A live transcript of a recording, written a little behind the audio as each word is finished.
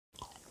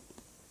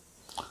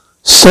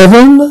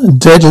7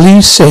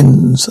 deadly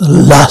sins.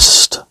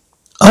 Lust.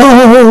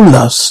 Oh,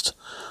 lust.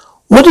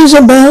 What is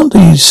about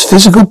these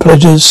physical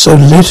pleasures so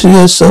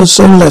litigious or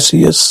so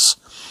lascivious?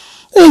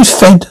 They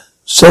fed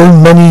so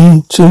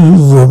many to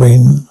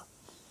ruin.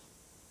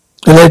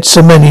 They led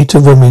so many to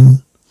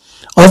ruin.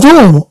 After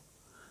all,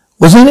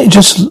 wasn't it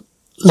just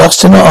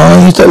lust in her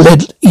eyes that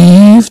led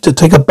Eve to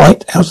take a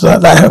bite out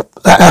of that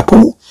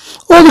apple?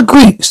 Or the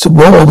Greeks to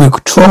war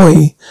with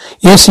Troy?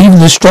 Yes, even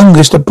the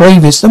strongest, the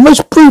bravest, the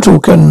most brutal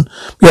can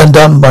be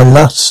undone by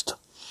lust.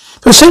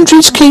 For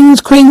centuries,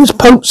 kings, queens,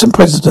 popes, and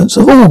presidents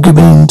have all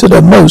given in to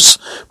their most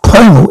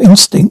primal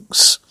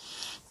instincts.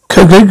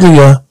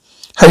 Caligula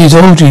had his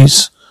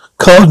orgies,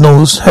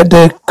 cardinals had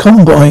their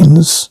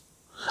combines,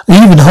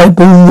 and even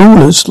high-born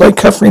rulers like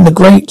Catherine the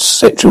Great's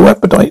sexual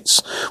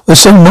appetites were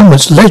so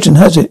enormous, legend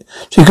has it,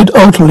 she could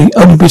ultimately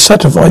only be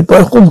satisfied by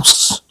a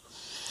horse.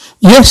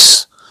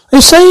 Yes, they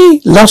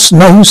say lust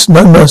knows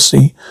no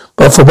mercy,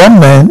 but for one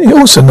man it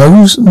also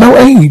knows no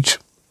age.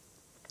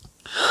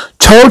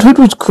 Childhood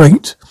was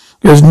great.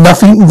 There was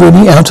nothing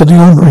really out of the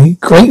ordinary.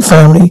 Great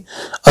family.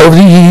 Over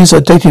the years I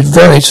dated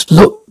various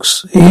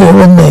looks here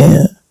and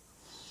there.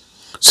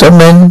 Some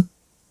men,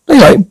 they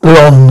like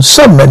blondes.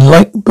 Some men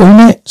like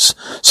brunettes.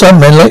 Some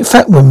men like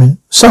fat women.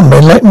 Some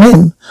men like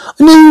men.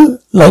 I knew,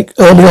 like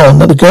early on,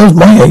 that the girls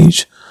my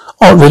age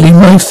aren't really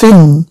my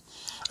thing.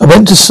 I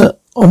wanted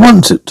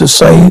to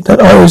say that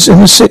I was in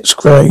the 6th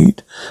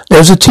grade. There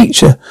was a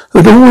teacher who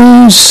would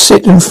always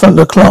sit in front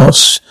of the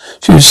class.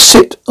 She would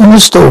sit on the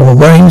stool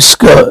wearing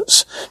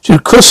skirts. She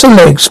would cross her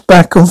legs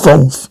back and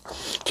forth.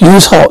 She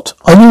was hot.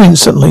 I knew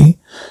instantly.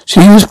 She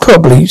was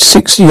probably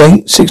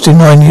 68,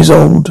 69 years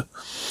old.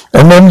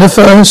 I remember the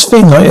first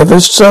thing I ever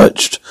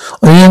searched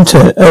on the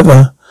internet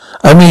ever.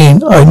 I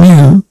knew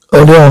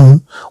early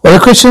on. Well, the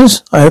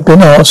questions I had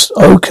been asked.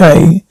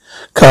 Okay,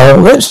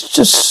 Carl, let's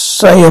just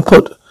say I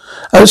put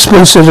a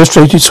Sports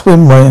Illustrated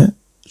swimwear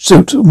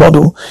suit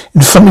model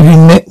in front of you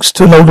next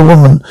to an older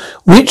woman.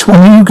 Which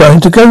one are you going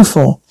to go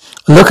for?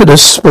 I look at a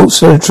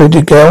Sports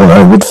Illustrated girl and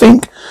I would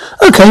think,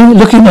 okay,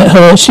 looking at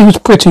her, she was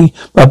pretty,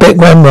 but I bet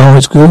Grandma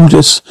is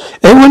gorgeous.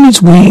 Everyone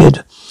is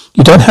weird.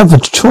 You don't have a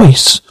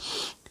choice.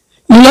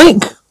 You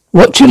like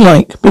what you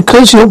like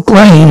because your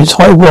brain is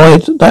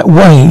hardwired that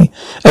way.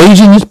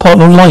 Aging is part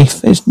of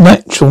life. It's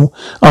natural.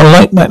 I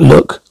like that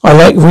look. I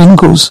like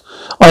wrinkles.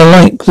 I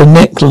like the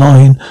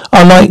neckline.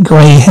 I like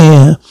grey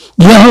hair.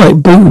 Yeah, I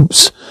like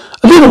boobs.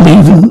 A little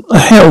even a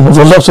hell of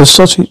a lot of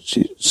sausage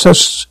is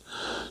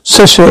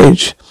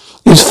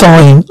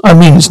fine.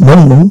 It's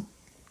normal.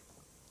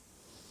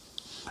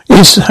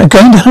 It's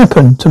going to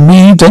happen. To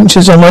me,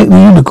 dentures are like the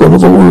unicorn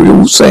of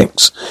oral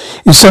sex.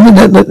 It's something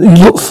that you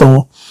look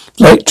for.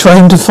 Like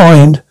trying to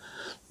find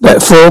that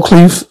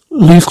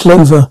 4-leaf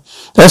clover.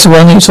 That's the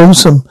one that's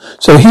awesome.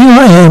 So here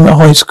I am at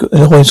high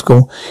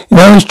school.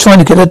 I was trying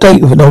to get a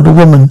date with an older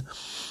woman.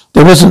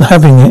 They wasn't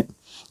having it.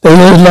 They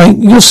were like,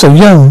 you're so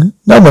young.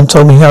 No one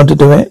told me how to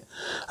do it.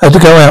 I had to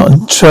go out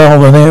and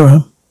trial and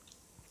error.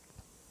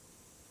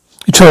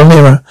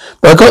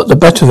 But I got the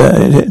better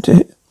of it.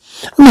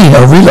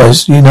 I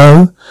realised,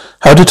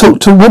 how to talk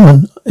to a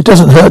woman. It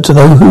doesn't hurt to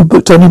know who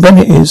Tony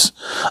Bennett is.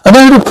 I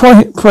know the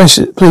place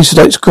at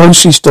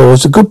grocery store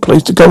is a good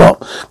place to go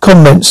up,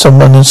 compliment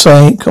someone and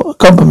say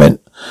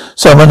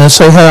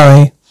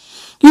hi.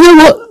 You know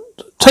what?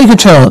 Take a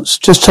chance.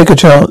 Just take a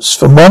chance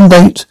from one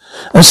date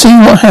and see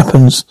what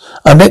happens.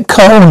 I met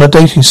Carl on a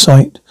dating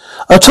site.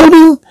 I told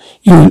him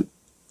you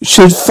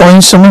should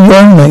find someone your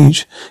own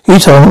age. I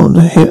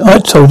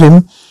told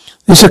him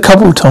this a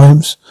couple of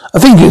times. I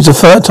think it was the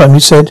third time he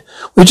said,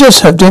 "We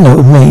just have dinner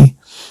with me."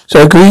 So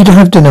I agreed to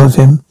have dinner with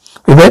him.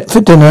 We went for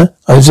dinner.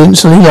 I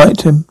instantly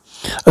liked him.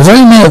 I was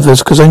very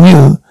nervous because I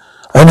knew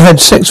I hadn't had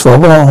sex for a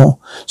while.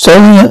 So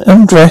I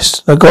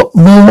undressed. I got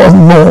more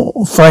and more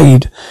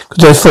afraid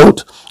because I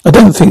thought, I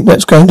don't think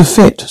that's going to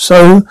fit.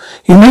 So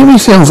he made me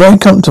feel very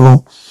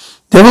comfortable.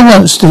 Never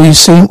once did he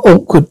seem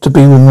awkward to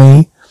be with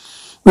me.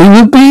 We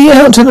would be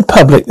out in the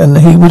public and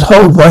he would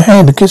hold my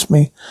hand and kiss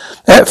me.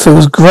 That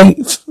feels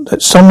great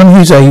that someone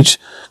his age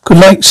could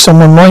like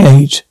someone my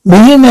age.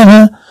 Me and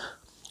Emma,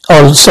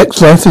 our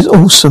sex life is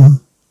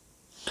awesome.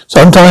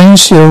 Sometimes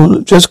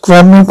she'll just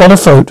grab me by the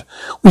throat,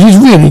 which is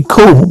really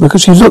cool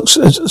because she looks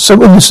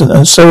so innocent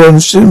and so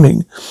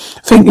unassuming.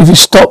 I think if you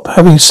stop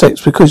having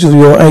sex because of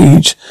your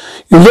age,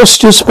 you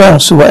lost your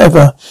spouse or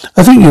whatever.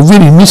 I think you're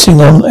really missing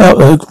out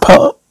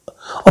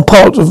a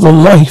part of the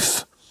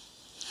life.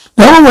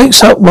 No one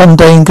wakes up one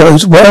day and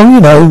goes,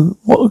 well,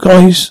 what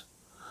guys?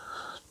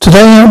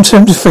 Today I'm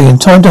 73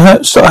 and time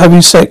to start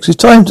having sex. It's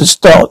time to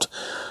start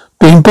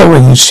being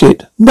boring and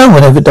shit. No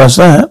one ever does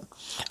that.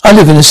 I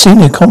live in a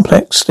senior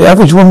complex. The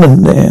average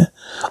woman there,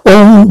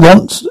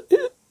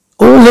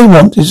 all they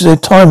want is their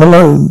time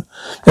alone.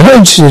 They're not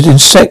interested in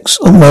sex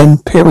or men,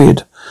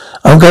 period.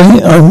 I'm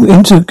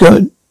into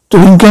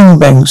doing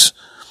gangbangs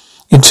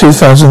in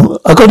 2000.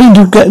 I got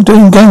into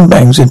doing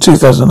gangbangs in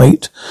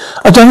 2008.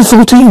 I've done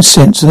 14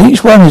 since, and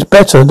each one is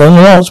better than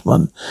the last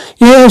one.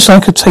 Yeah, it's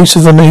like a taste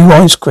of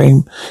vanilla ice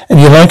cream.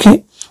 And you like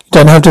it? You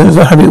don't have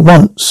to have it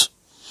once.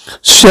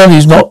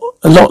 Shirley's not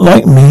a lot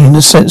like me in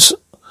the sense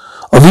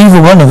of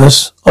either one of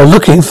us are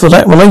looking for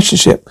that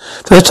relationship.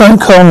 For the time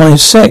Carl and I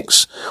have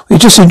sex, we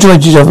just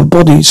enjoyed each other's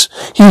bodies.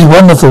 He's a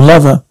wonderful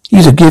lover.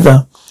 He's a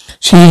giver.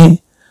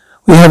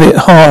 We have it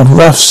hard,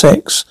 rough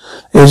sex.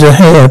 There's a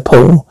hair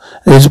pull.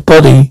 There's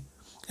body.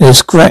 There's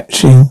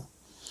scratching.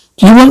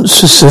 Do you want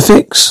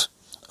specifics?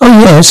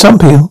 Oh yeah, some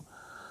people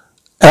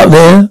out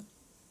there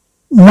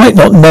might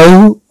not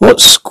know what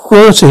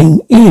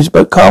squirting is,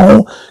 but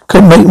Carl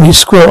can make me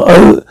squirt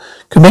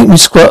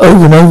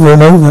over and over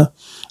and over.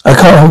 I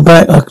can't hold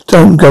back. I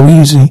don't go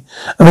easy.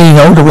 I mean,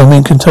 older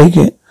women can take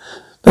it.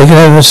 They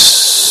can have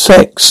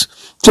sex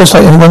just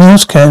like anyone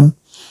else can.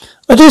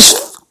 I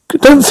just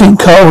don't think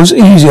Carl's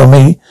easy on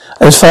me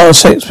as far as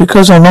sex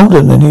because I'm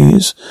older than he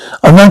is.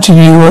 I'm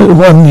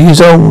 91 years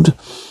old.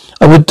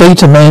 I would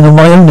date a man of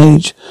my own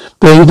age,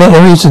 but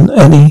there isn't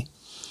any.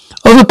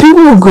 Of the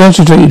people who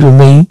graduated with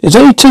me, there's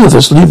only 2 of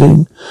us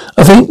living.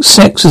 I think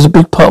sex is a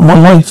big part of my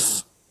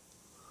life.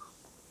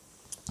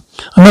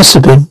 I must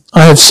have been.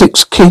 I have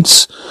 6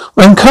 kids.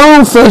 When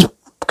Carl first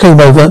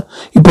came over,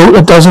 he brought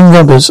a dozen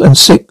rubbers and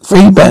 3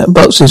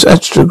 boxes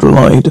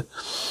Astroglide.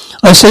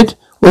 I said,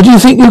 "What do you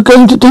think you're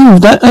going to do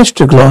with that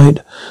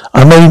Astroglide?"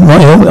 I made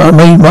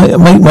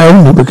my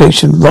own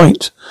lubrication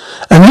right.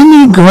 And then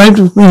he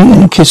grabbed me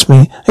and kissed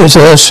me. It was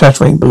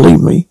earth-shattering,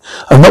 believe me.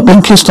 I've not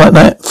been kissed like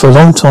that for a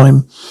long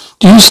time.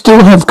 Do you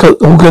still have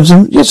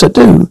orgasm? Yes, I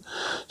do.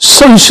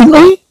 So shouldn't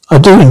I? I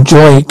do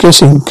enjoy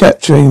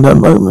capturing that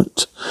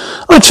moment.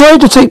 I try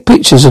to take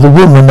pictures of the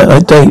woman that I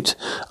date.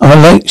 And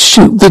I like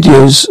shoot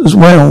videos as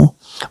well.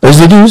 Those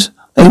videos,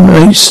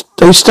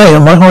 they stay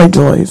on my hard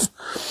drive.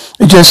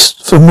 It's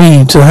just for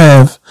me to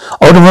have.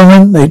 Older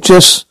women, they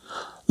just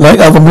like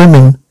other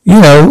women. You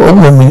know, all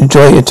women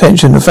enjoy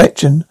attention and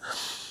affection.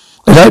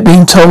 They like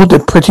being told they're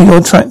pretty or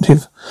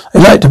attractive. They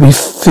like to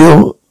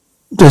feel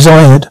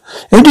desired.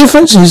 The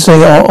difference is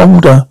they are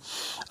older.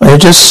 I'm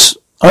just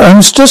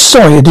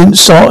sorry I didn't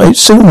start it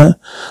sooner.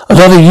 A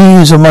lot of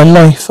years of my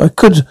life, I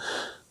could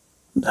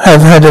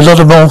have had a lot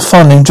of more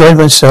fun, enjoyed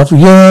myself.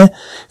 Yeah,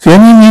 if you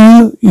only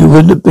knew, you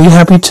would be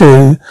happy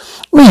too.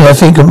 I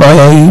think at my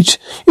age,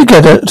 you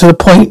get to the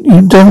point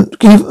you don't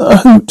give a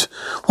hoot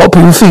what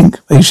people think.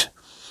 They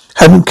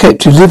hadn't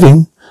kept you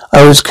living.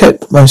 I was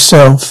kept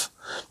myself.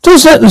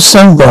 Does that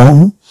sound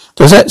wrong?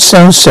 Does that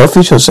sound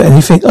selfish or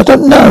anything? I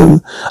don't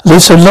know. I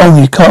lived so long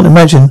you can't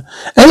imagine.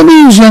 And when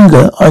I was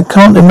younger, I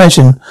can't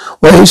imagine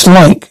what it's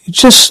like.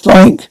 It's just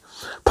like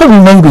probably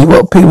maybe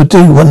what people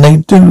do when they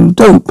do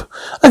dope.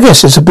 I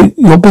guess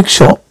you're big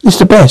shot. It's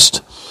the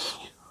best.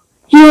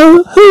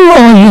 Who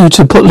are you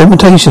to put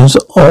limitations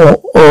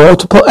or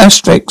to put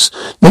asterisks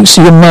next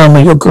to your mum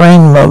or your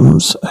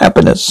grandmum's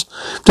happiness?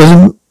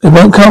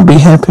 Can't be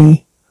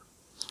happy.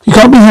 If you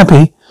can't be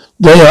happy,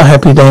 they are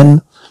happy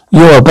then.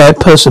 You're a bad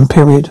person,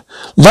 period.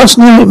 Last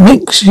night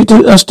makes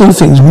us do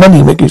things,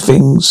 many wicked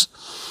things.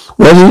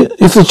 Well,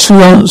 if the true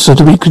answer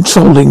to be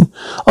controlling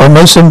our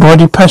most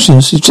embodied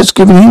passions is just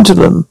giving in to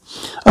them,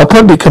 I'll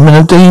probably become an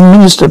ordained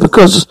minister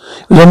because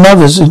it was my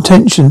mother's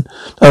intention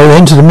that I would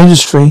enter the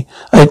ministry.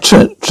 I had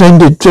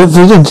attended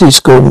divinity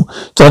school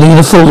starting in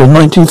the fall of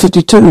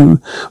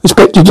 1952.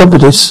 Respected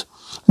Lobodis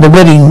in the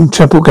wedding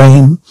chapel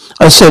game.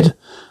 I said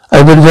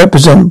I would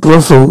represent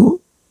brothels.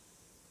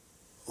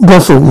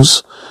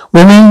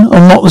 Women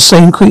are not the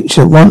same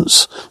creature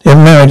once they are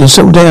married and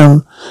settled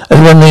down as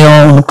when they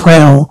are on the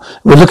prowl.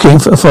 We're looking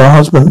for a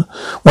husband.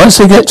 Once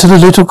they get to the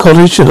little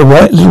cottage or the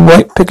little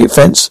white picket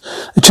fence,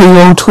 the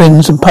 2-year-old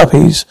twins and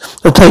puppies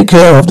that take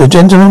care of their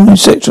gentlemanly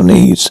sexual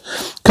needs,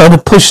 kind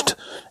of pushed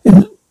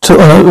into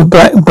a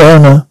back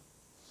burner.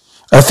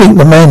 I think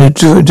the man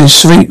who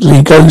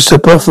discreetly goes to a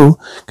brothel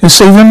can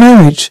save a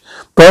marriage.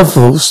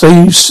 Brothels,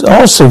 they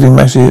are saving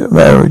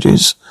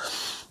marriages.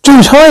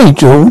 George, hi,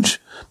 George.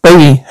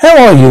 Baby,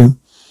 how are you?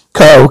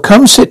 Carl,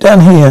 come sit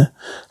down here.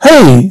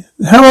 Hey,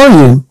 how are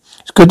you?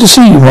 It's good to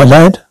see you, my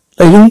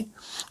lady.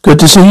 Good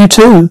to see you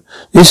too.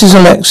 This is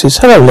Alexis.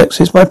 Hello,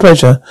 Alexis. My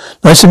pleasure.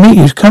 Nice to meet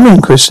you. Come in,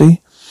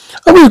 Chrissy.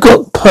 Oh, we've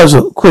got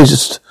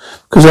quizzed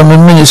because I'm a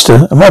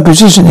minister and my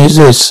position is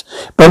this.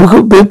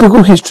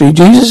 Biblical history.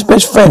 Jesus'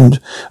 best friend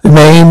was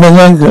Mary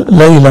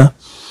Magdalene.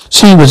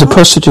 She was a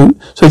prostitute.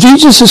 So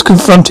Jesus is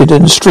confronted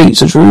in the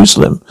streets of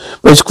Jerusalem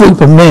by this group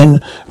of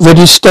men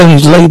ready to stone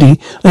his lady.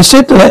 They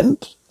said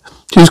that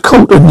she was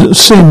caught in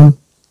sin.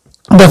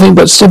 Nothing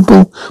but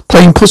simple,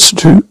 plain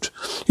prostitute.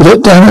 He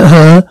looked down at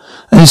her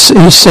and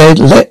he said,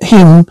 "Let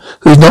him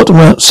who is not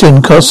without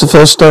sin cast the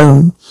first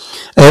stone."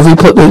 Every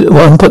put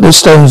their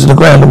stones in the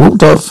ground and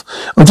walked off.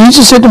 Well,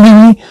 Jesus said to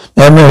Mary,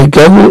 "Now Mary,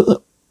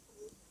 go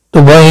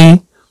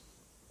thy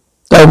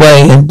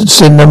way and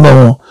sin no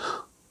more."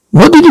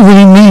 What did he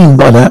really mean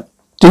by that?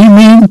 Did he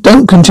mean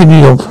don't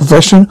continue your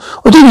profession?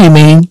 Or did he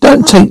mean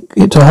don't take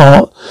it to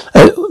heart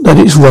that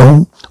it's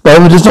wrong? The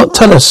Bible does not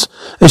tell us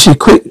that she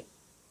quit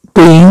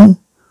being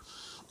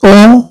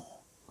or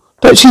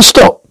that she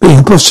stopped being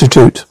a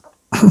prostitute.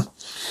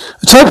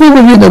 The type of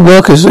women that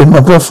workers in my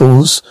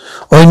brothels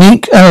are a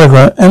unique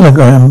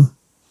anagram.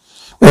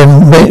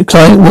 When the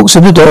client walks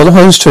in the door, the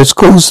hostess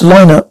calls the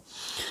line up.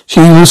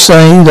 She will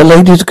say the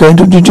ladies are going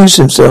to introduce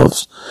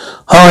themselves.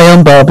 Hi,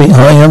 I'm Barbie.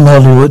 Hi, I'm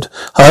Hollywood.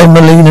 Hi, I'm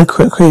Melina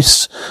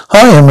Chris.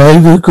 Hi, I'm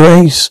Ava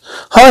Grace.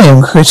 Hi,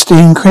 I'm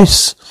Christine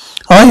Chris.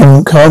 I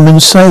am Carmen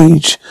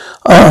Sage.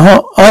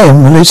 I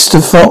am Melissa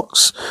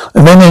Fox.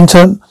 And men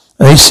enter and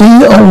they see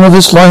all of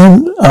us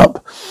lined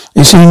up.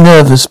 They seem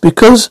nervous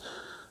because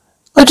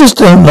I just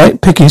don't like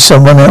picking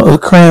someone out of the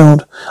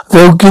crowd. I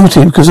feel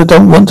guilty because I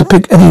don't want to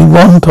pick any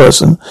one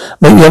person,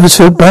 make the others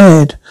feel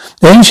bad.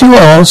 Then she will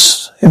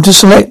ask him to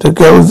select a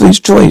girl of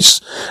his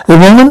choice. The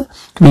woman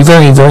can be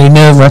very, very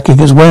nerve-wracking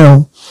as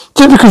well.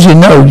 Just because you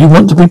know you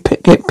want to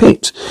get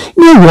picked.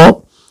 You know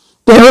what?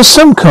 There are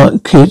some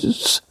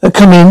kids that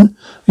come in,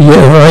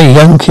 very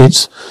young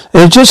kids.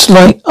 They're just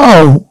like,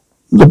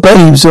 the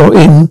babes are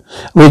in.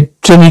 We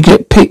generally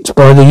get picked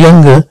by the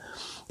younger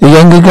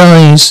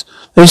guys.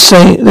 They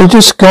say they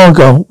just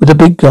gargle with the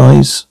big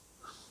guys.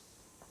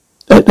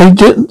 They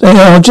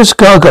are just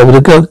gargle with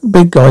the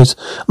big guys.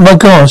 Oh my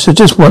gosh, I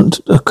just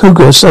want a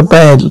cougar so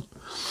bad.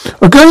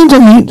 We're going to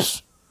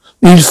meet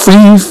these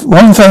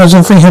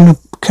 1,300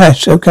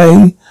 cash,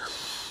 okay?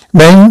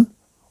 Men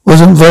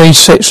wasn't very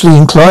sexually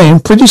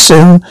inclined. Pretty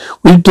soon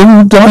we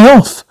do die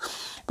off.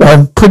 But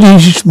I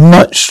pretty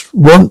much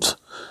want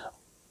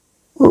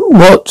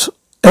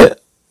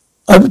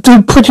I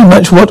do pretty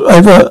much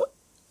whatever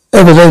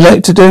they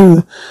like to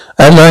do.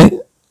 I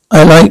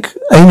like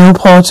anal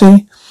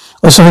party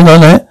or something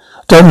like that.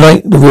 I don't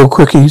like the real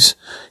quickies.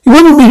 He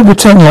wanted me to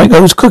pretend like I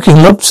was cooking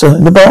lobster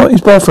in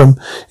his bathroom,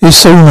 his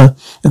sauna,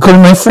 and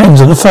calling my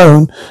friends on the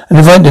phone and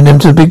inviting them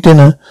to the big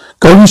dinner.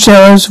 Golden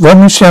showers,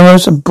 rum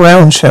showers, and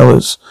brown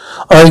showers.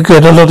 I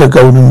get a lot of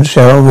golden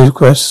shower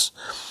requests.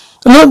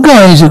 A lot of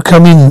guys who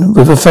come in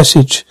with a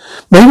message.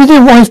 Maybe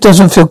their wife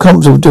doesn't feel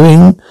comfortable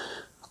doing,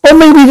 or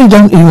maybe they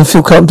don't even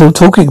feel comfortable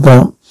talking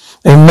about.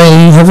 They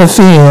may have a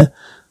fear.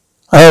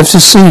 I have to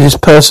see this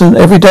person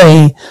every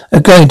day.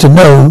 They're going to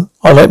know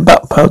I like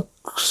butt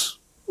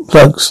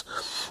plugs.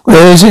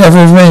 Where is the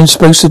average man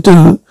supposed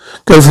to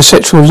go for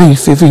sexual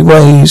relief if he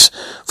weighs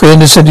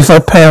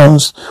 375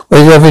 pounds?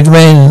 Where is the average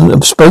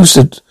man supposed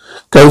to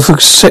go for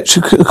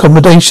sexual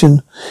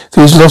accommodation if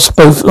he's lost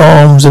both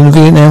arms in the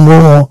Vietnam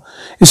War?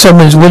 If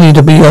someone is willing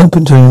to be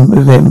open to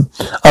him,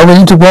 are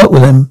willing to work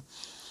with him.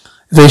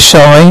 If they're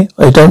shy,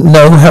 they don't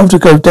know how to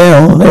go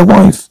down on their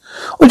wife.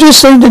 Or just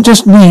say they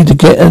just need to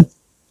get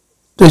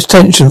this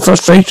tension,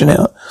 frustration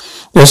out.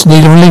 Just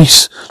need a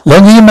release. The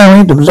longer you're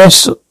married, the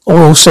less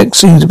oral sex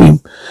seems to be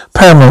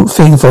paramount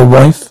thing for a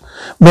wife.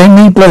 Men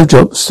need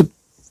blowjobs.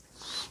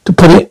 To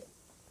put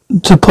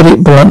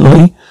it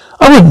bluntly,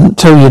 I wouldn't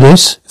tell you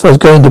this if I was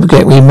going to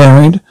get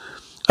remarried.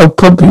 I would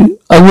probably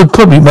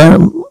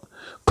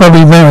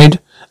married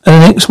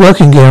an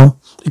ex-working girl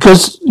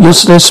because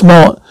they're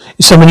smart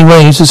in so many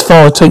ways as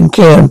far as taking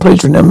care and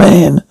pleasuring a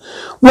man.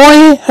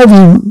 Why have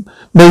you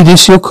made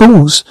this your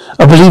cause?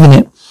 I believe in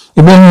it.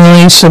 It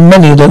eliminates so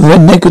many of the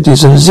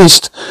negatives that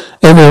exist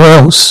everywhere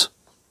else.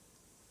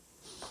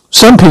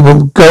 Some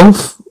people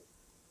golf.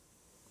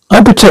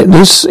 I protect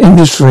this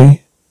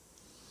industry.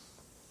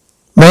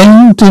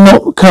 Men do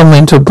not come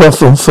into a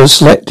brothel for a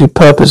selective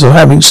purpose of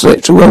having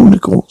sexual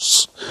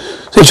intercourse.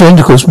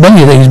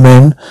 Many of these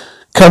men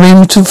come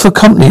in for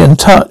company and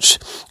touch.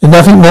 There's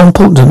nothing more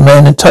important than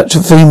man and touch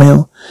a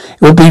female.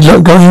 It would be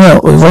like going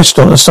out to a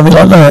restaurant or something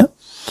like that.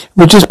 It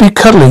would just be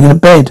cuddling in a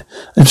bed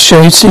and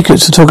sharing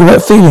secrets and talking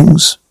about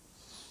feelings.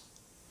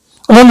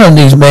 A lot of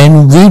these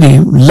men really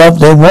love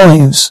their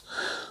wives.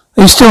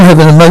 They still have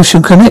an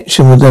emotional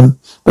connection with them,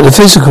 but the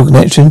physical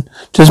connection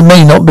just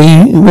may not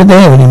be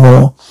there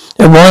anymore.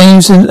 Their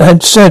wives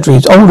had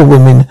surgeries, older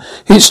women,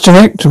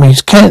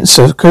 hysterectomies,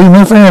 cancer,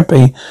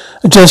 chemotherapy,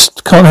 and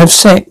just can't have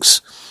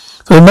sex.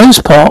 For the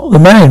most part, the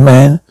married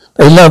man,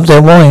 they love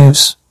their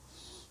wives.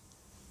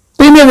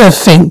 They never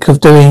think of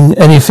doing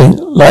anything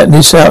like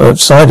this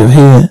outside of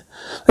here.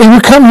 They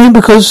would come here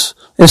because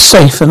they're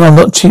safe and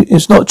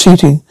it's not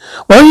cheating.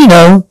 Well, you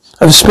know,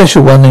 I have a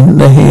special one in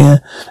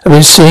here. I've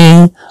been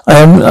seeing, I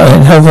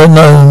have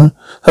known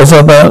her for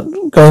about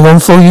going on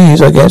 4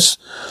 years, I guess.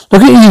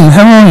 Look at you,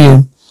 how are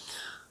you?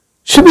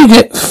 Should we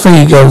get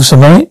 3 girls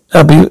tonight?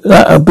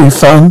 That'll be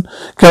fun.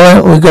 Go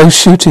out, we'll go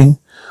shooting.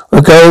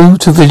 We'll go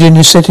to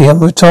Virginia City. I'm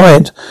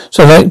retired,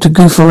 so I like to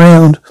goof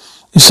around.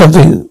 It's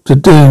something to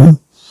do.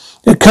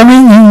 They're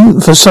coming in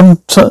for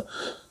some type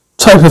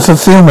of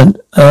fulfillment,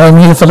 and I'm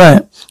here for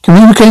that.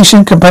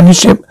 Communication,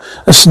 companionship,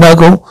 a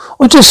snuggle,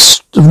 or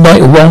just a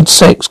night of wild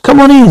sex.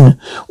 Come on in.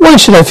 Why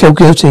should I feel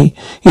guilty?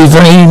 He's a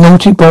very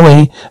naughty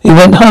boy. He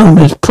went home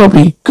and is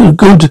probably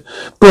good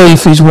boy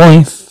for his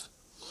wife.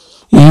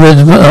 He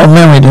was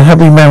married and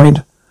happily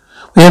married.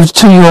 We have a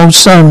 2-year-old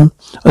son.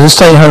 I was a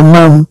stay-at-home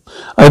mum.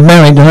 I'm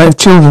married and I have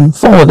children,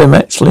 4 of them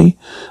actually.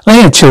 I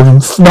have children,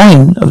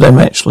 9 of them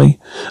actually.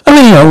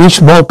 I wish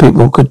more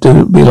people could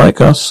be like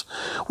us.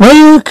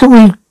 Where can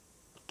we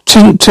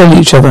tell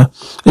each other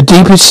the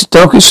deepest,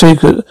 darkest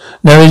secret?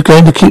 Now he's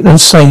going to keep them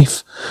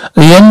safe. At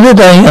the end of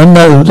the day, I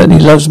know that he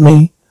loves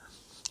me.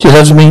 She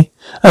loves me.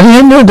 At the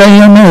end of the day,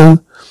 I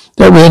know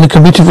that we're in a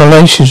committed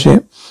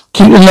relationship.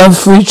 Keep your love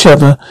for each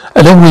other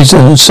and always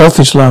a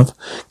selfish love.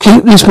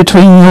 Keep this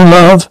between your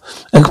love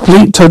and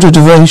complete total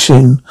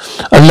devotion.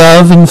 A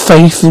love and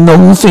faith in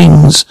all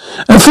things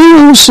and through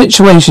all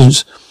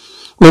situations.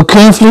 We'll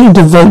carefully and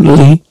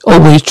devotedly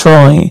always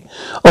try.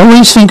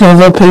 Always think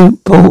of our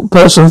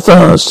person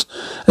first.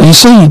 And you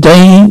see,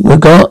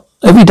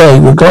 every day,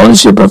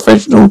 regardless of your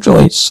professional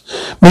choice,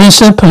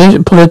 minister,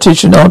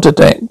 politician,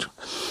 architect.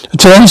 The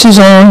chances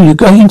are you're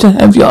going to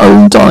have your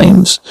own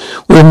times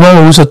where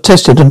morals are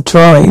tested and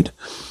tried.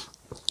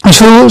 It's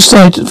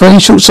very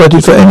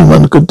short-sighted for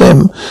anyone to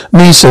condemn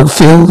minister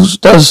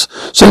does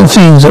certain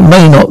things that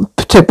may not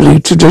be typically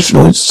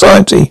traditional in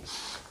society.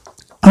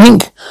 I mean,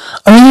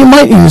 you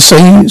might even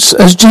say,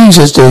 as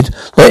Jesus did,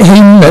 let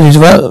him that is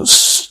without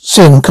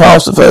sin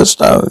cast the first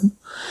stone.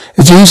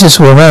 If Jesus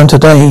were around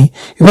today,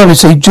 he'd probably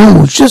say,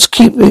 George, just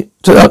keep it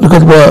up the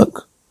good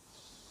work.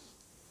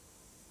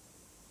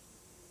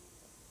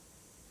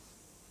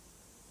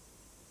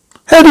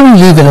 How do we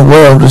live in a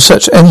world with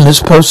such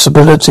endless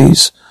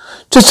possibilities?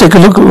 Just take a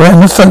look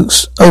around the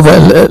folks over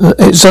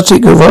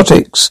exotic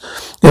erotics.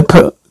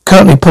 They're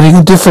currently putting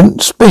a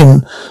different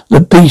spin,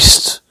 the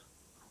beast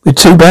with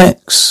two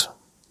backs.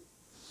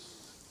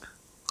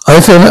 I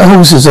feel that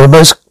horses are the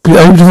most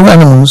beautiful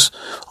animals.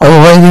 The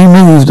way they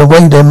move, the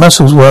way their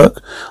muscles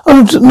work.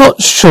 I'm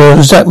not sure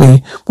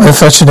exactly where the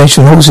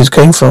fascination with horses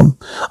came from.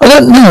 I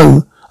don't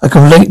know. I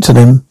can relate to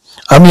them.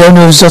 I'm the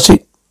owner of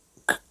Exotic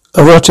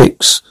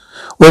Erotics.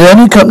 We're the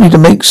only company that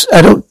makes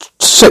adult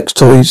sex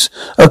toys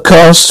are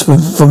cast from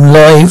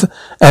live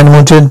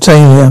animal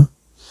genitalia.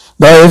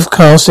 Live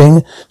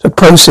casting, the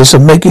process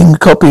of making a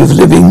copy of a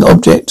living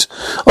object.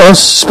 Our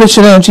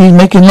speciality is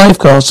making live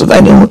casts of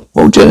animal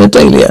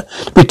genitalia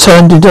to be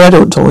turned into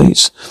adult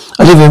toys.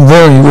 I live in a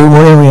very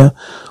rural area.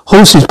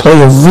 Horses play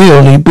a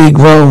really big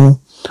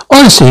role.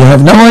 Honestly, I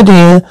have no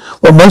idea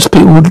what most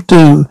people would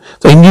do if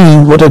they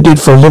knew what I did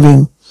for a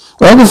living.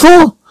 Well,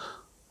 before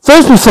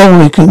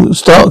we can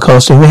start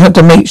casting, we have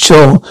to make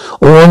sure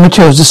all our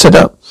materials are set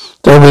up.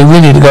 So we're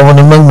ready to go on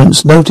a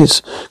moment's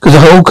notice, because the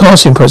whole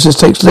casting process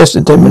takes less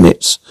than 10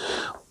 minutes.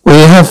 We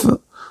have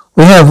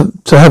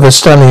to have a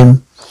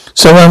stallion.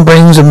 Someone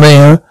brings a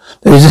mare.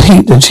 There is a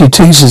heat that she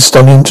teases the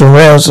stallion to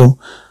arousal.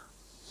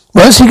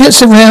 Once he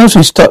gets aroused,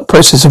 we start the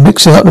process of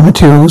mixing up the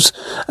materials,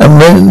 and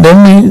then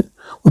we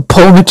would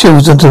pour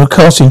materials into the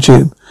casting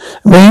tube.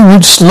 And we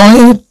would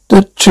slide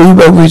the tube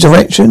over his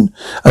erection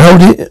and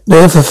hold it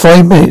there for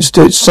 5 minutes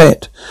till it's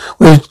set.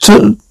 We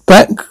took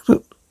back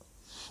the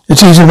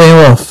teaser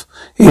mare off.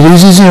 He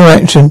loses the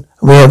erection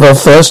and we have our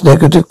first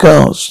negative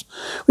cast.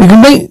 We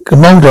can make a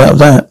mould out of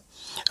that.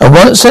 And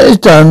once that is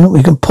done,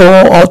 we can pour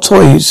our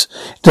toys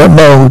into that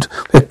mould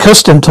with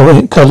custom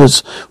toy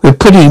colours. We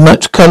pretty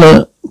much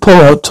pour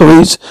our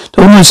toys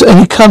to almost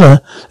any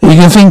colour that you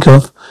can think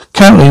of.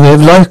 Currently we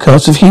have live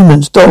casts of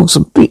humans, dogs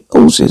and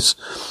horses.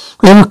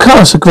 We have a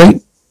cast of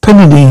Great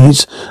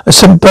Pyrenees, a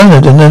St.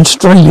 Bernard and an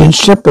Australian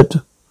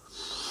Shepherd.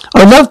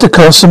 I'd love to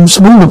cast some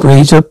smaller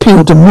breeds to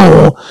appeal to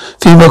more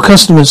female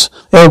customers.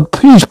 They are a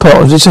huge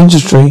part of this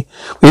industry.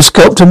 We have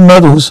sculpted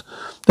models.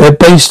 They are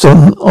based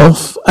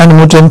off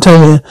animal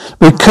genitalia.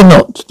 We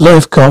cannot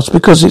live cast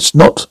because it's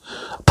not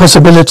a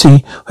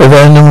possibility. We have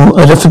an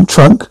elephant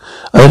trunk,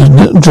 a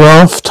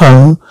giraffe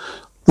tongue,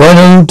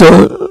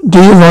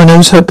 deer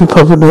rhinos,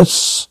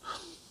 hippopotamus,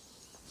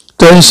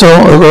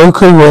 dinosaur,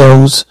 orca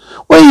whales.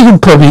 Well, you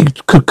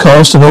could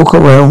cast an orca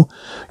whale.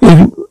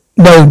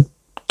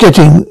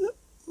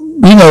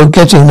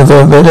 Getting the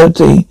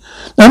variability.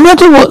 No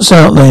matter what's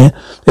out there,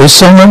 there's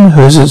someone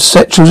who has a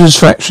sexual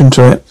distraction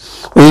to it.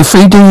 We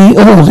 3D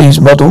all these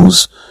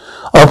models.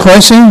 Our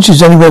price range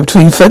is anywhere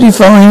between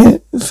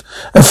 $35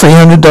 and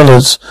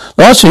 $300.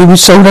 Last year we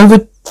sold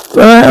over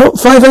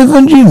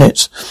 500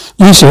 units.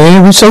 This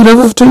year we sold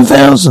over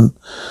 2,000.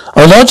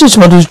 Our largest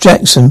model is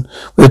Jackson,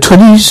 with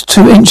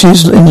 22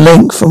 inches in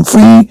length and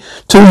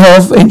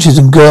 2.5 inches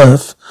in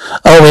girth.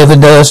 Oh, we have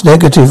the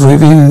negative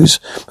reviews.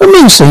 But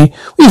mostly,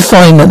 we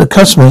find that the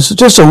customers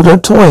just order a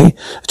toy.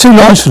 It's too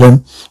large for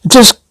them.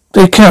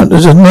 They count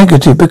as a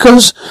negative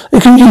because they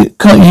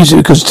can't use it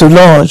because it's too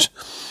large.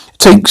 It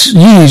takes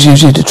years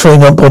usually to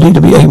train our body to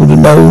be able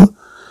to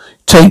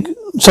take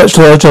such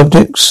large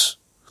objects.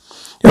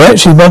 You're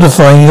actually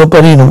modifying your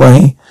body in a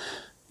way.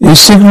 The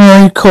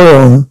sigmoid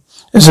colon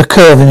is a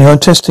curve in your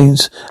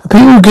intestines. And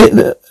people get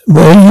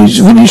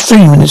really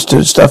streaming this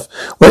stuff.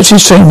 We actually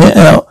straighten it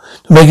out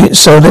to make it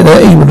so that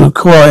they're able to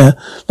acquire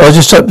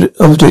larger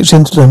objects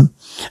into them.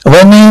 And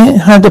when they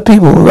have the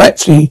people who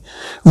actually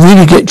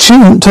really get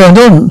turned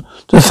on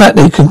to the fact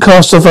they can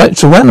cast off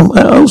actual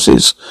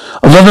horses,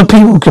 a lot of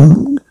people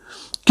can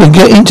can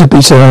get into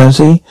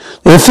bestiality.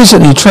 They are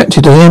physically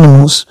attracted to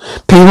animals.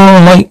 People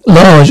like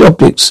large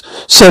objects,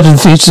 certain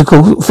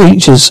physical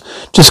features,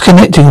 just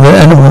connecting with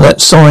an animal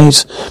that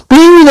size.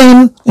 Being with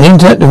them and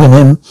interacting with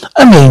them,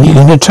 you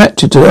can get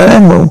attracted to that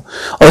animal.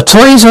 Our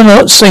toys are a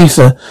lot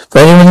safer for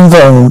anyone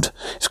involved.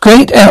 It's a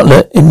great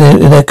outlet in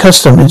their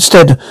custom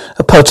instead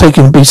of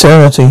partaking in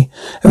bestiality.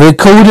 And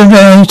recorded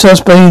now to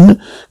us by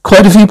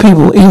quite a few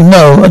people, even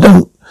though I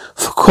don't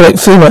quite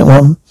feel like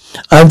one.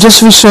 I am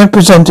just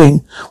representing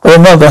what a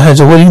mother has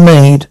already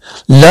made.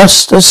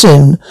 Lust, a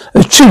sin,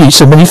 of truly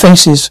so many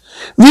faces.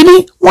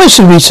 Really? Why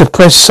should we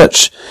suppress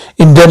such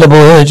indelible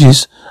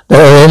urges that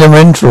are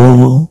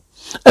elemental?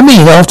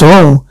 After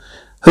all,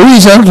 who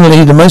is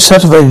ultimately the most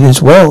satisfied in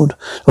this world?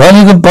 The one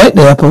who can bite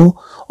the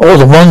apple, or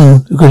the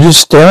one who can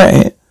just stare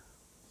at it?